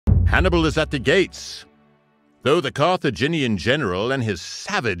Hannibal is at the gates. Though the Carthaginian general and his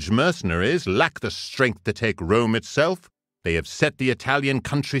savage mercenaries lack the strength to take Rome itself, they have set the Italian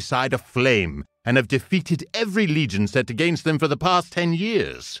countryside aflame and have defeated every legion set against them for the past 10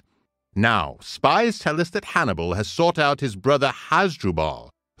 years. Now, spies tell us that Hannibal has sought out his brother Hasdrubal,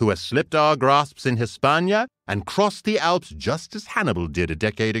 who has slipped our grasps in Hispania and crossed the Alps just as Hannibal did a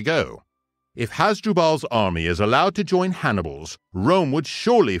decade ago. If Hasdrubal's army is allowed to join Hannibal's, Rome would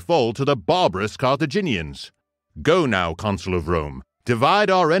surely fall to the barbarous Carthaginians. Go now, Consul of Rome. Divide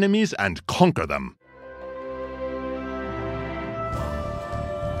our enemies and conquer them.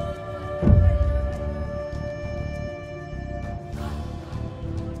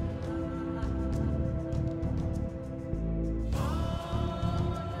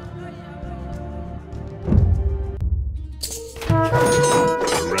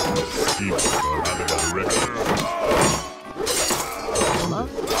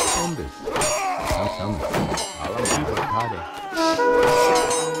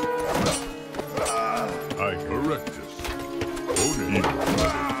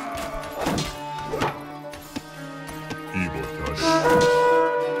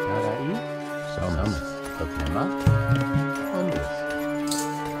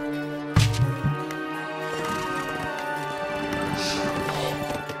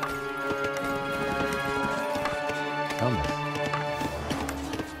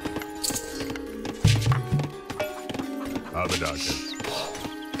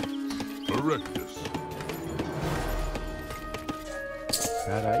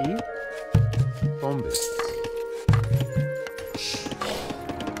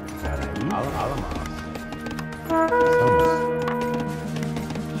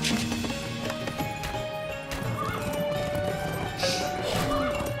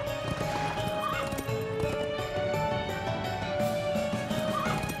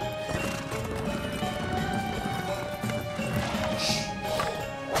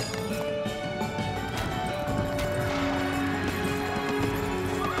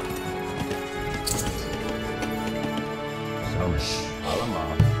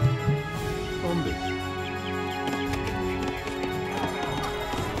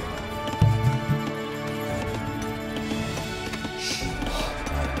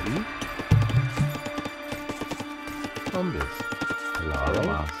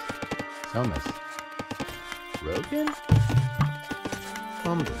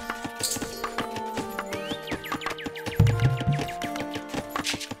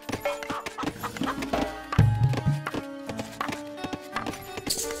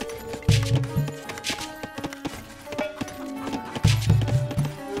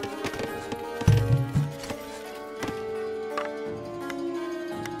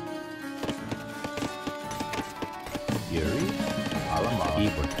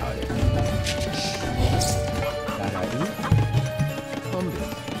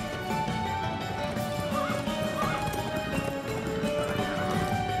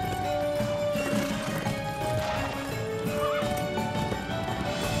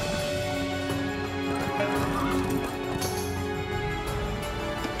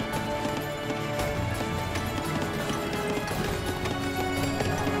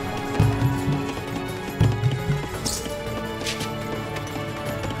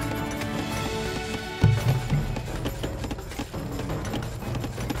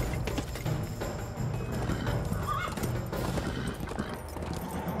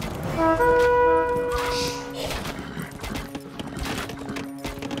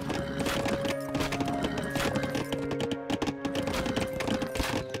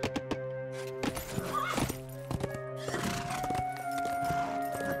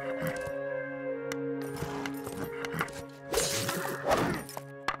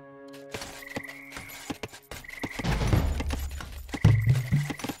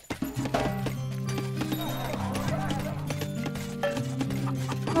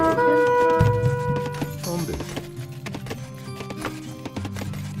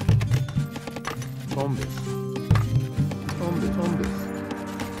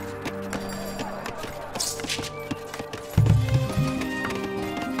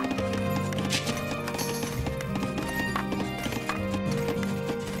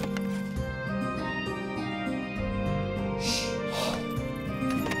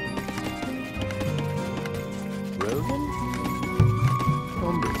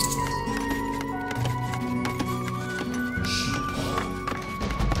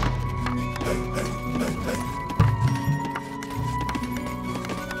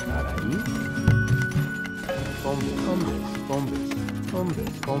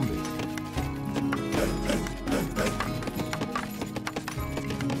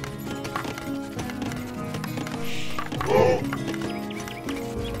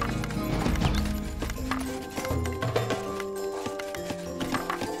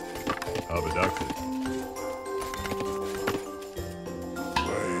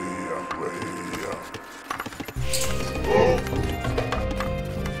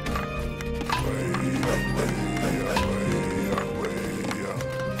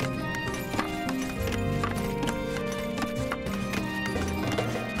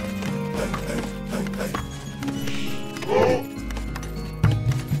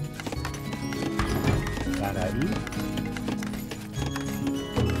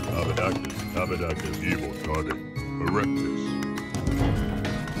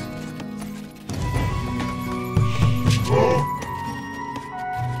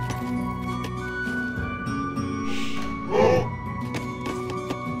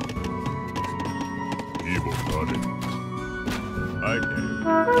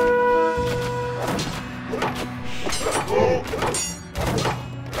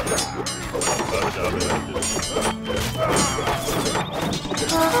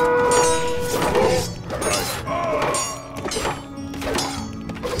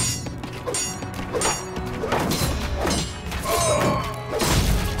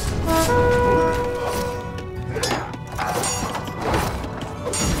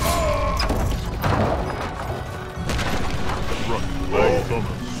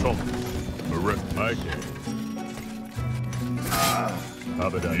 Somos. Erect. I can.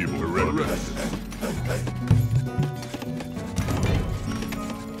 Abada. Evil. Erect.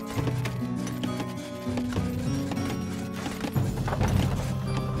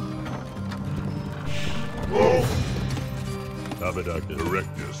 Abadactus.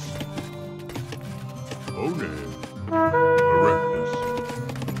 Erectus. One. Erectus.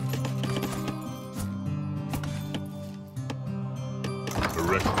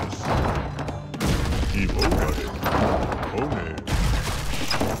 Erectus. Evil. One.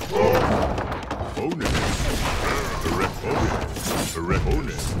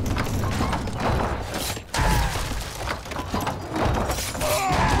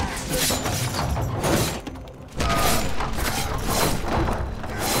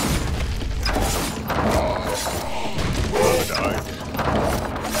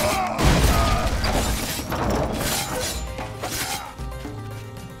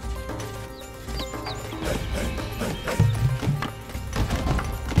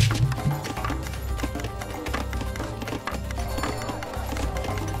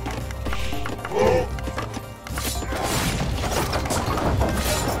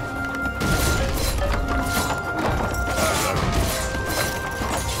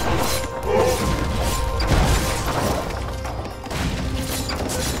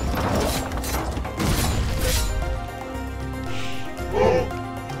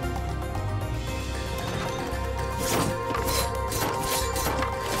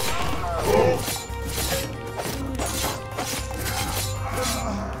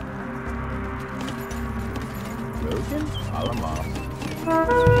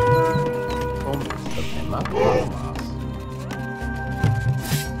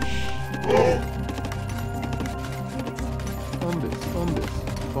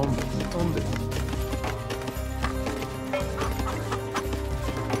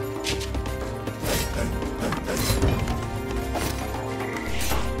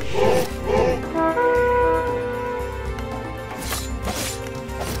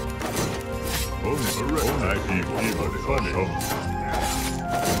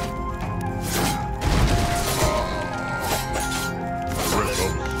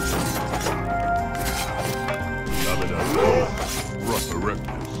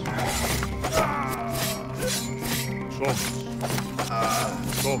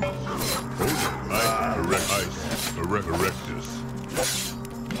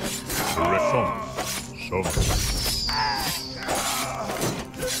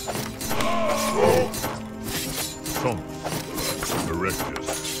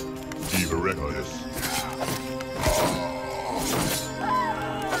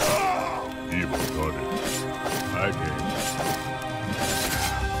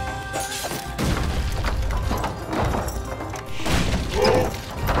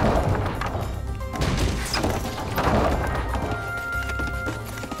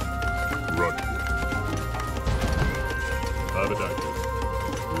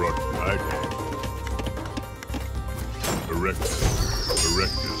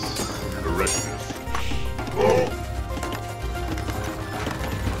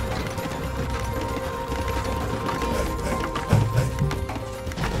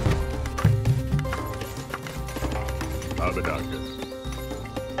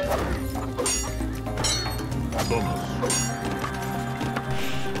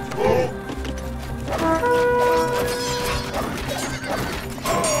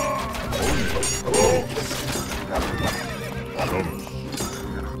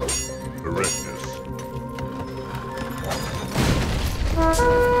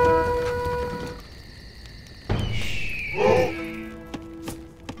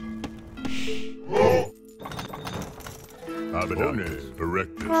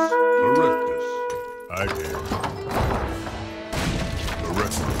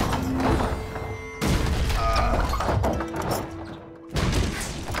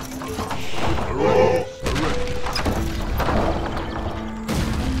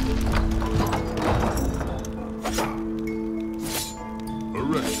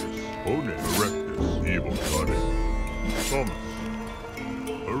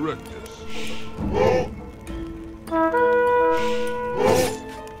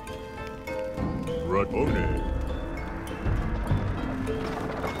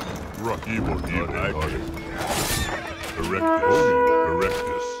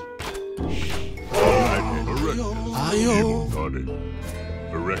 One.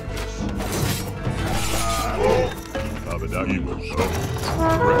 Erect. Erect. One.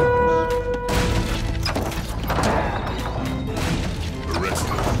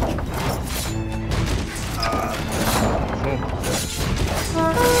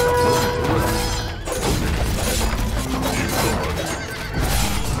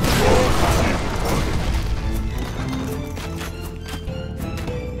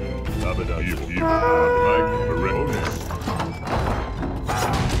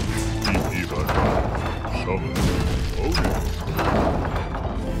 Thomas. Own it.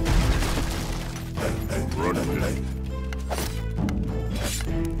 Run it.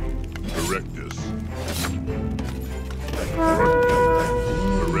 Erectus.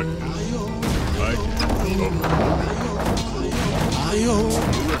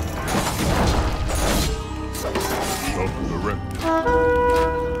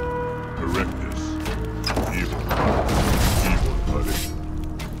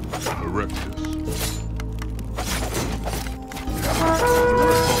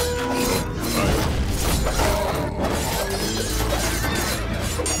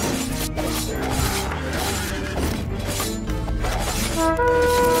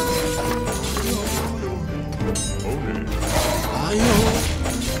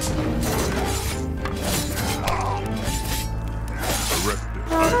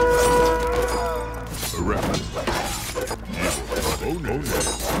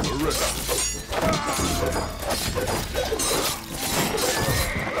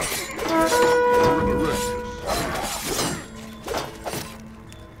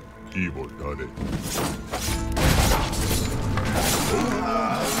 Evil done it.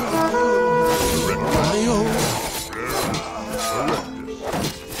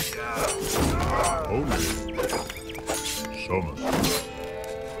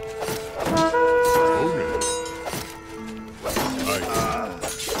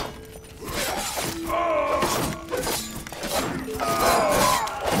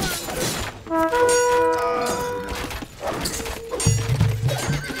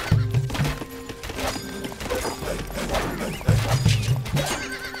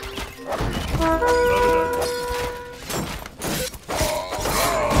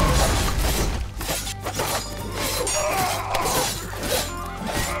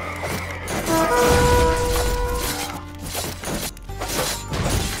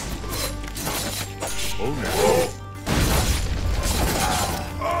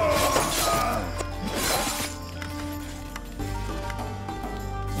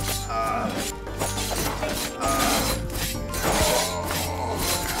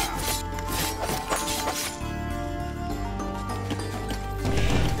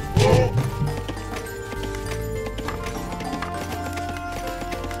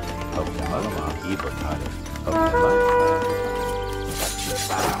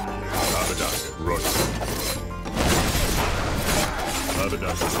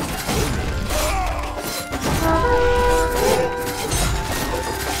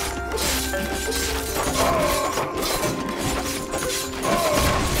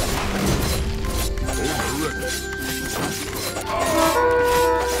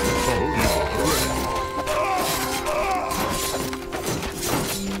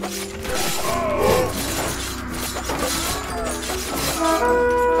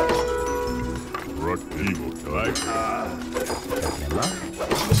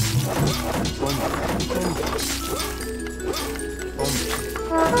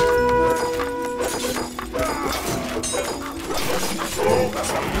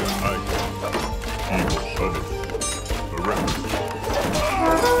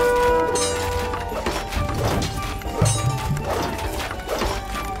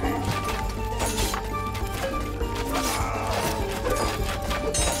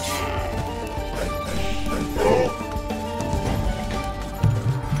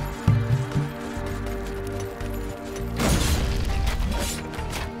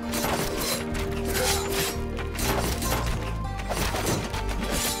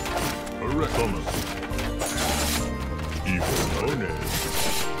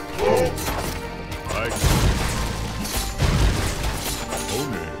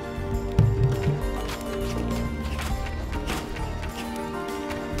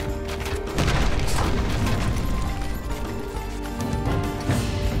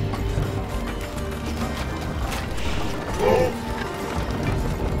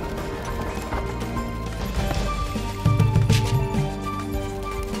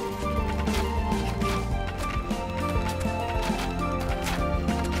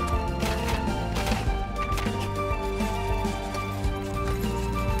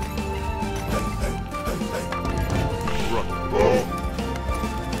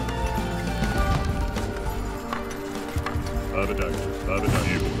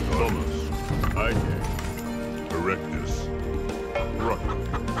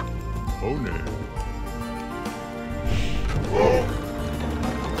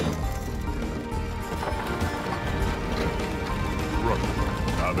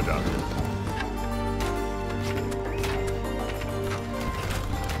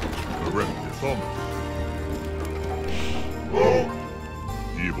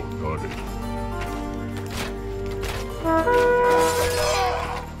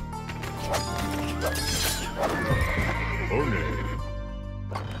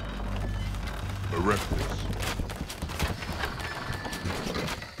 Erectus.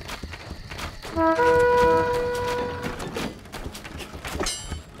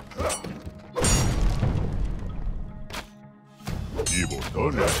 Evil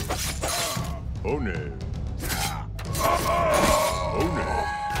One. One. One.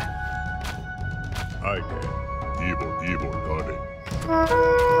 I can. Evil Toddy.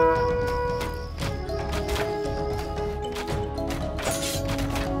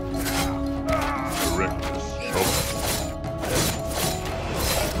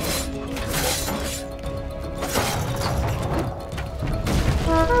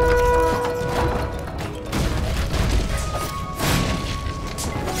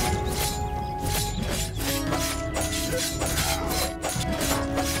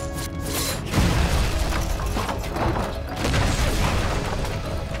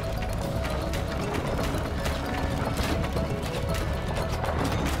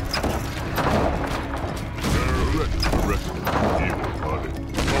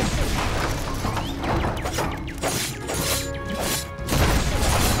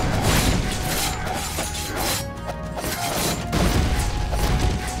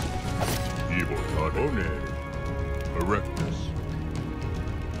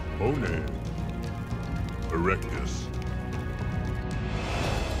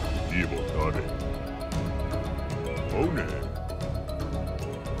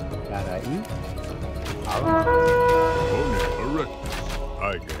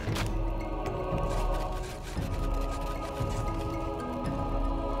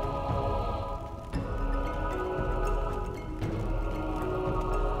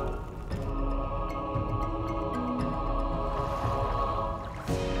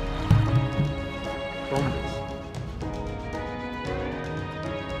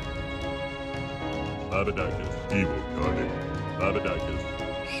 Babadakis, evil guardian. Babadakis,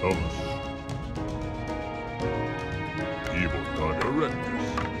 Solus. Evil god Erectus.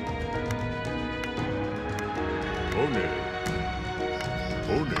 One.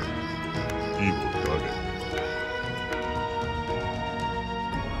 One. Evil guardian.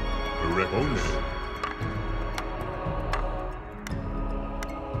 Erectus.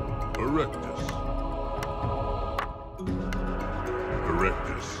 Erectus.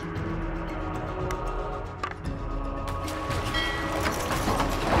 Erectus.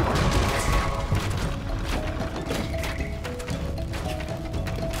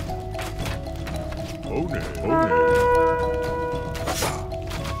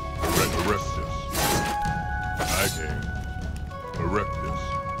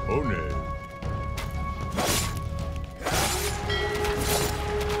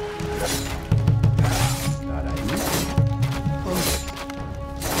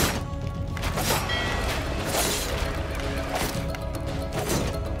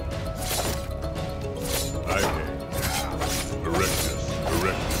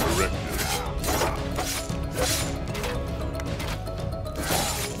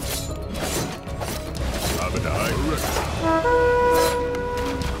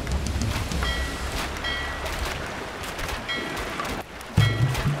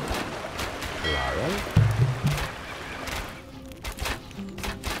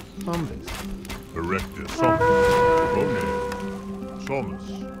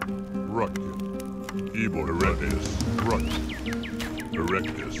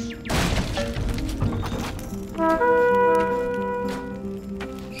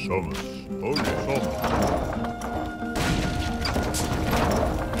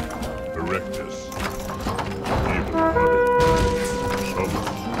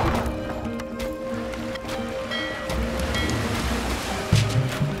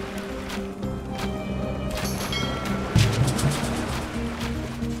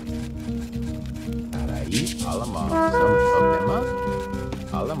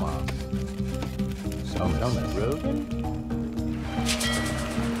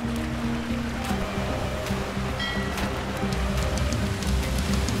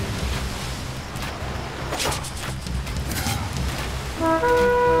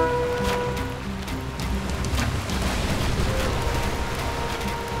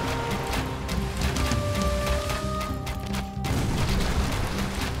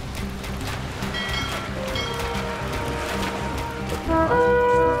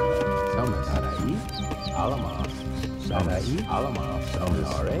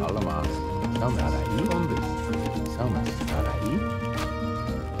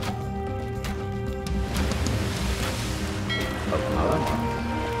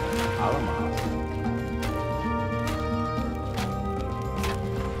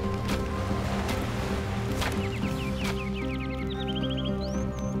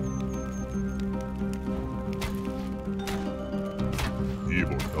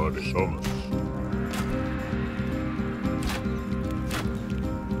 touted. Summons.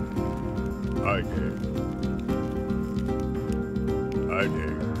 I can. I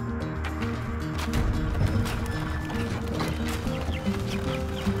can.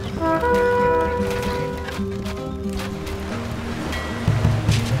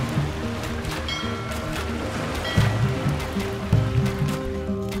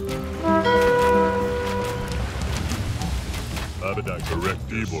 Correct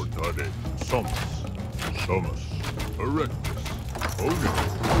evil touted. Summons. Summons. Erectus. Onen.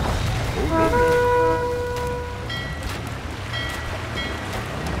 Onen.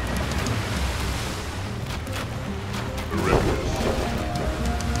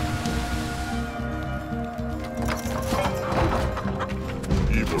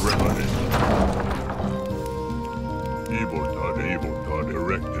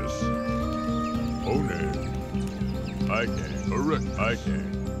 I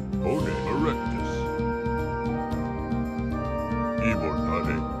can. Onen. Erectus. Evil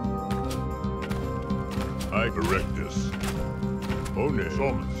touted. I erectus. Onen.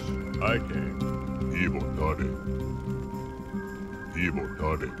 Summons. I can. Evil touted. Evil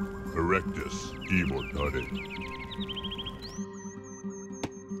touted. Erectus. Evil touted.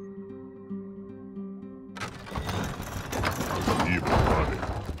 Evil touted.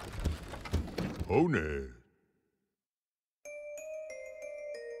 Onen.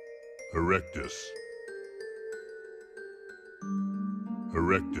 Erectus.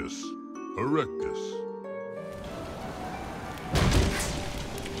 Erectus. Erectus.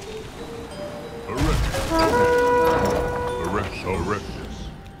 Erectus. Erectus.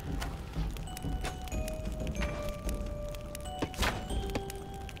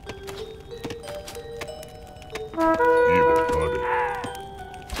 Evil touted.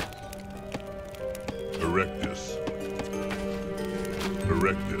 Erectus.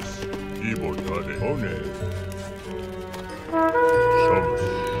 Erectus. Evil touted. Onen. Summons.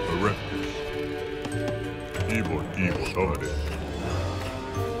 Erectus. Evil touted.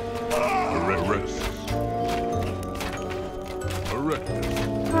 Erectus. Erectus.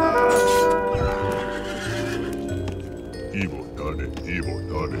 Evil touted. Evil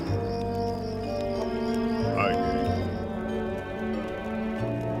touted. I can.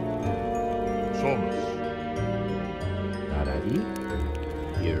 Summons. Tarari.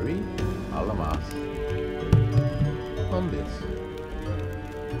 Fury. Alamas. Umbis.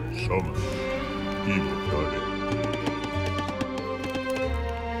 Summons. Evil touted.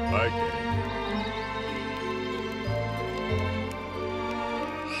 I can.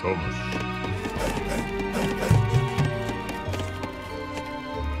 Summons.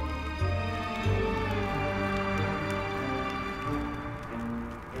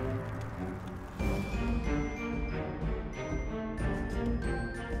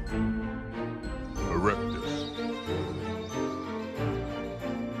 Erectus.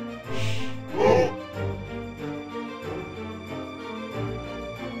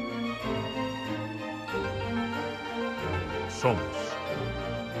 Summons.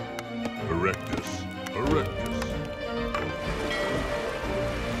 Erectus. Erectus.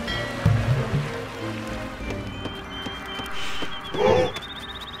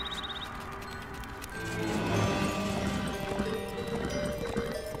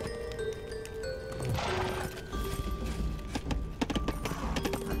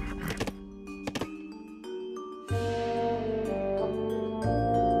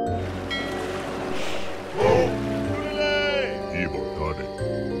 Evil touted.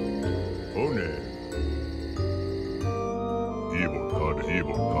 Onen. Evil touted.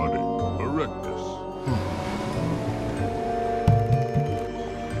 Evil touted. Erectus.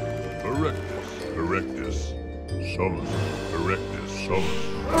 Erectus. Erectus. Summons. Erectus. Summons.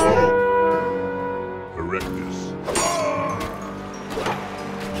 Erectus.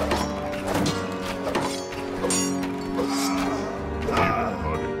 Evil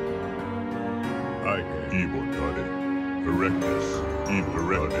touted. I can. Evil touted. Erectus. Evil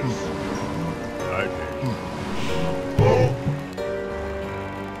erectus. I can.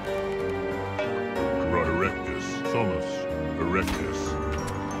 Erectus. Summons. Erectus.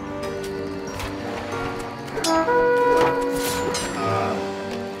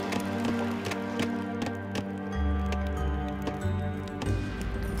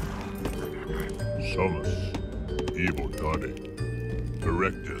 Summons. Evil touted.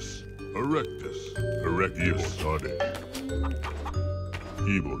 Erectus. Erectus. Erectus touted.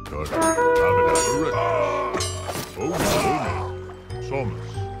 Evil touted. Erectus. Onen. Summons.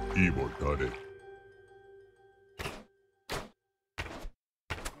 Evil touted.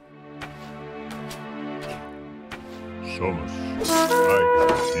 Summons. I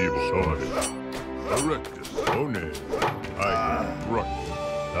can. Erectus. One. I. Right.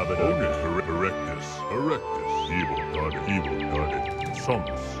 Tabadonus. Erectus. Erectus. Evil God. Evil God.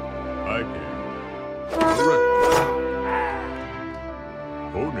 Sumus. I can. Erectus.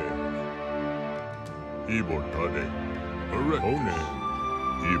 One. Evil God. Erectus. One.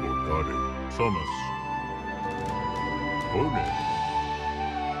 Evil God. Sumus. One.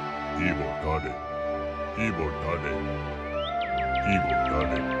 Evil God. Evil God. Evil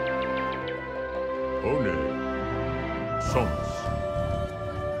God. One. Sumus.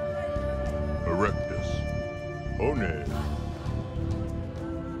 Erectus. One.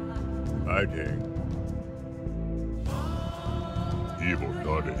 Hiding. Evil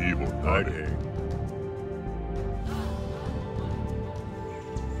God. Evil God. Hiding.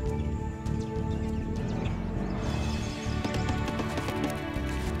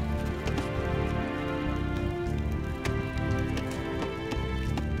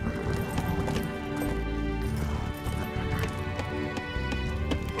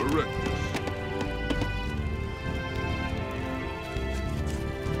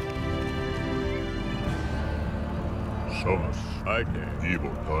 Sumus, I can.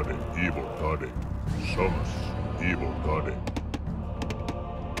 Evil God, evil God. Sumus, evil God.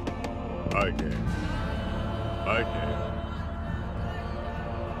 I can. I can.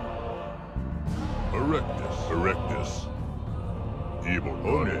 Erectus, Erectus. Evil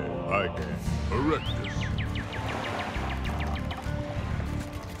God, I can. Erectus.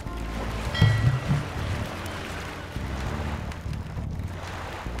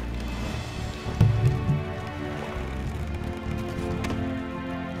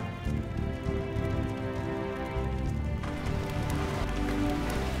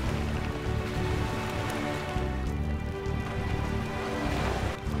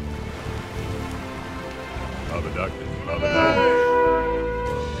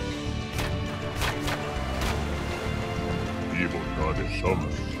 Evil God is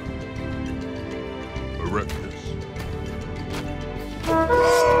Sumus. Erectus.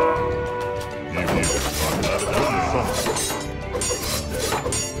 Evil God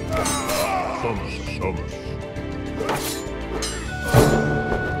Sumus. Sumus.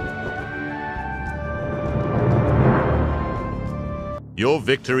 Your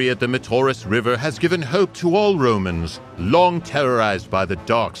victory at the Metaurus River has given hope to all Romans, long terrorized by the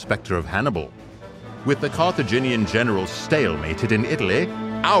dark specter of Hannibal. With the Carthaginian generals stalemated in Italy,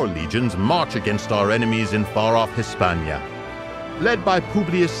 our legions march against our enemies in far-off Hispania. Led by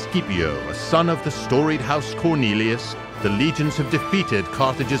Publius Scipio, a son of the storied house Cornelius, the legions have defeated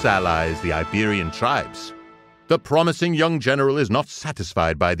Carthage's allies, the Iberian tribes. The promising young general is not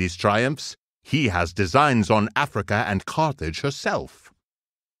satisfied by these triumphs. He has designs on Africa and Carthage herself.